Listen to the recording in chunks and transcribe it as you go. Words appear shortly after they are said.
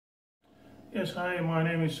Yes, hi, my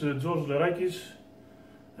name is George Lerakis,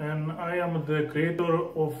 and I am the creator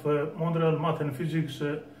of Montreal Math and Physics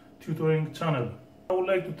Tutoring channel. I would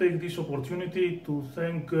like to take this opportunity to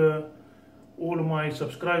thank all my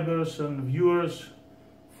subscribers and viewers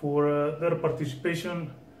for their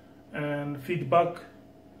participation and feedback,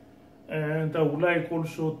 and I would like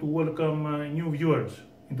also to welcome new viewers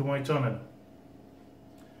into my channel.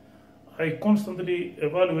 I constantly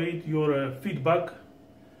evaluate your feedback,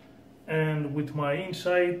 and with my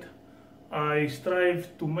insight I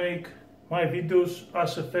strive to make my videos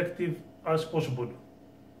as effective as possible.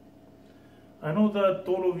 I know that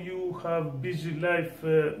all of you have busy life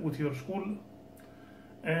with your school,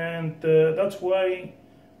 and that's why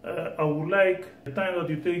I would like the time that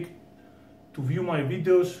you take to view my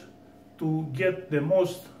videos to get the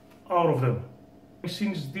most out of them.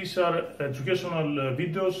 Since these are educational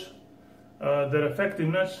videos, their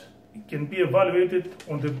effectiveness can be evaluated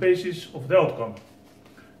on the basis of the outcome.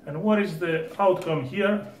 And what is the outcome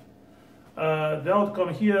here? The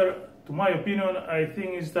outcome here, to my opinion, I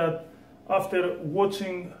think is that after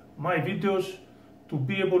watching my videos, to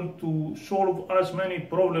be able to solve as many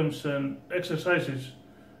problems and exercises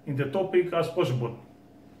in the topic as possible.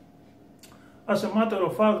 As a matter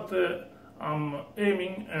of fact, I'm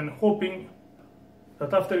aiming and hoping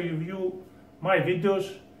that after you view my videos,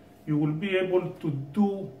 you will be able to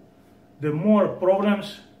do the more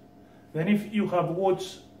problems than if you have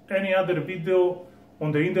watched any other video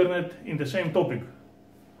on the internet in the same topic.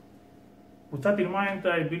 With that in mind,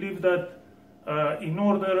 I believe that in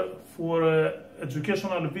order for an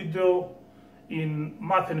educational video in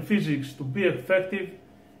math and physics to be effective,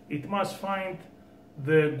 it must find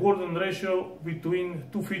the golden ratio between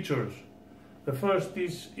two features. The first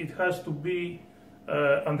is it has to be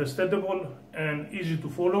understandable and easy to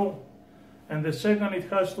follow, and the second, it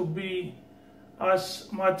has to be as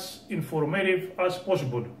much informative as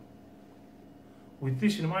possible. With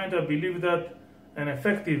this in mind, I believe that an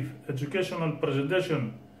effective educational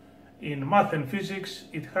presentation in math and physics,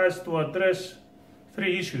 it has to address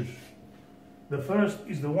three issues. The first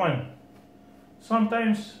is the one.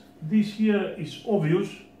 Sometimes this here is obvious.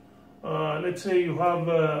 Let's say you have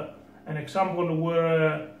an example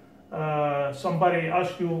where somebody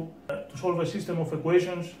asks you to solve a system of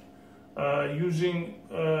equations using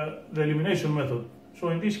the elimination method. So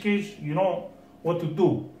in this case, you know what to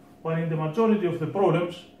do. But in the majority of the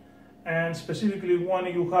problems, and specifically when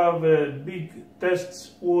you have big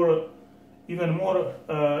tests, or even more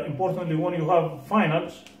importantly, when you have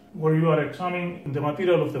finals, where you are examining the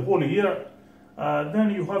material of the whole year,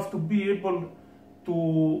 then you have to be able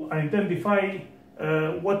to identify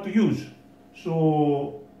what to use.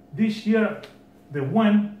 So this here, the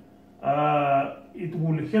when, it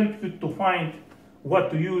will help you to find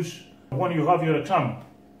what to use when you have your exam.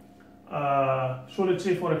 So let's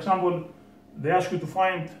say, for example, they ask you to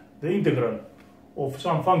find the integral of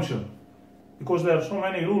some function, because there are so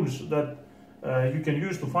many rules that you can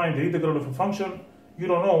use to find the integral of a function. You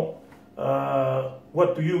don't know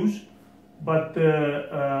what to use, but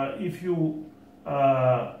if you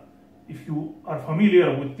are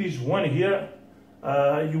familiar with this one here,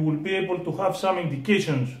 you will be able to have some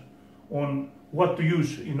indications on what to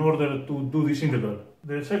use in order to do this integral.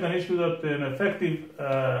 The second issue that an effective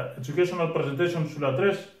educational presentation should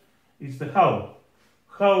address is the how.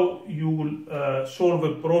 How you will solve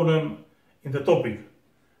a problem in the topic.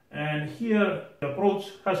 And here the approach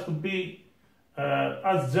has to be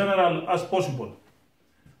as general as possible.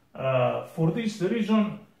 For this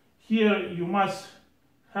reason, here you must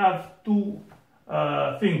have two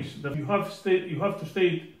things. That you have to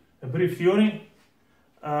state a brief theory,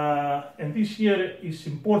 and this here is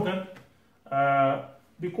important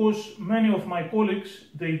because many of my colleagues,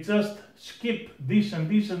 they just skip this and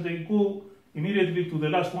this and they go immediately to the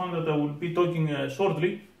last one that I will be talking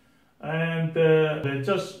shortly, and they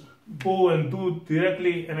just go and do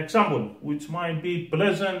directly an example, which might be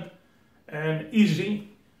pleasant and easy,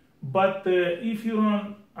 but if you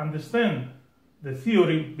don't understand the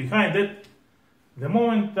theory behind it, the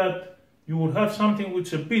moment that you will have something which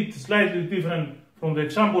is a bit slightly different from the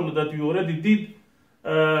example that you already did,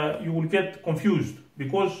 you will get confused.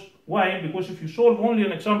 Because why? Because if you solve only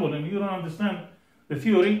an example and you don't understand the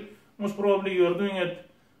theory, most probably you are doing it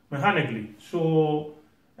mechanically. So,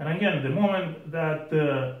 and again, the moment that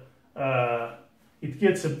it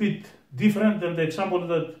gets a bit different than the example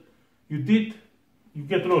that you did, you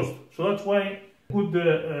get lost. So that's why good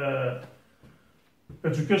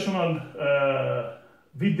educational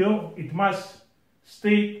video, it must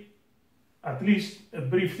state at least a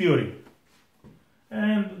brief theory.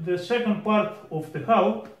 And the second part of the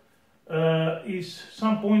how is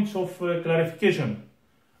some points of clarification.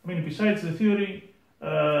 I mean, besides the theory,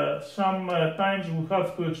 sometimes we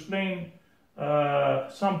have to explain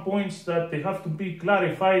some points that they have to be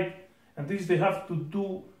clarified, and this they have to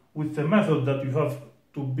do with the method that you have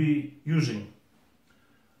to be using.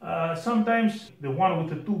 Sometimes the one with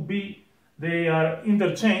the 2B, they are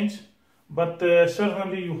interchanged, but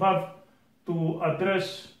certainly you have to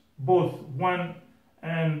address both one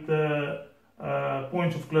and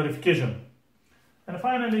points of clarification. And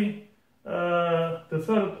finally, the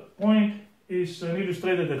third point is an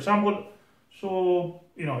illustrated example. So,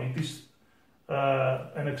 it is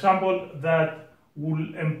an example that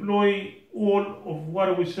will employ all of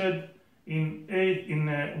what we said in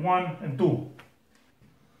 1 and 2.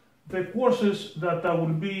 The courses that I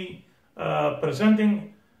will be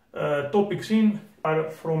presenting topics in are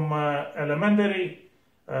from elementary,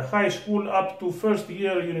 high school up to first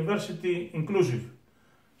year university inclusive.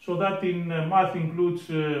 So that in math includes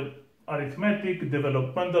arithmetic,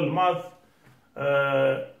 developmental math,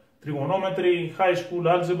 trigonometry, high school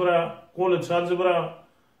algebra, college algebra,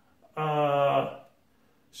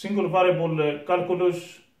 single variable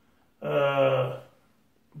calculus,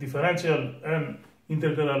 differential and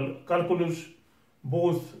integral calculus,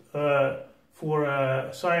 both for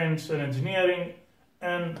science and engineering,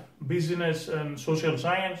 and business and social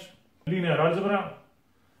science, linear algebra,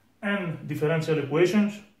 and differential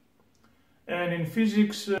equations. And in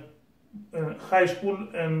physics, high school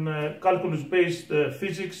and calculus-based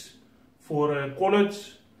physics for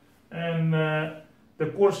college, and the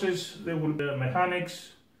courses, they will be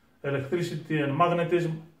mechanics, electricity and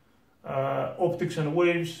magnetism, optics and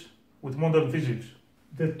waves with modern physics.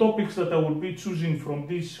 The topics that I will be choosing from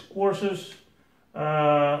these courses,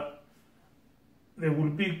 they will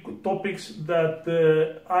be topics that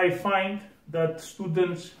I find that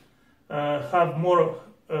students have more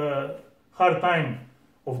hard time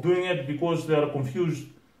of doing it because they are confused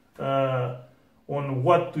on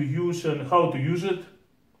what to use and how to use it.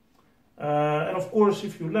 And of course,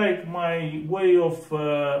 if you like my way of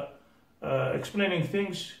explaining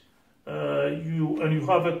things, you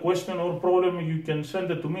have a question or problem, you can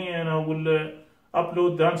send it to me and I will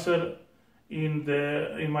upload the answer in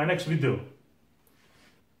my next video.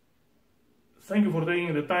 Thank you for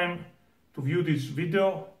taking the time to view this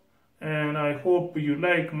video, and I hope you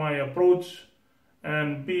like my approach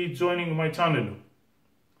and be joining my channel.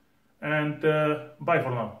 And bye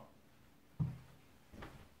for now.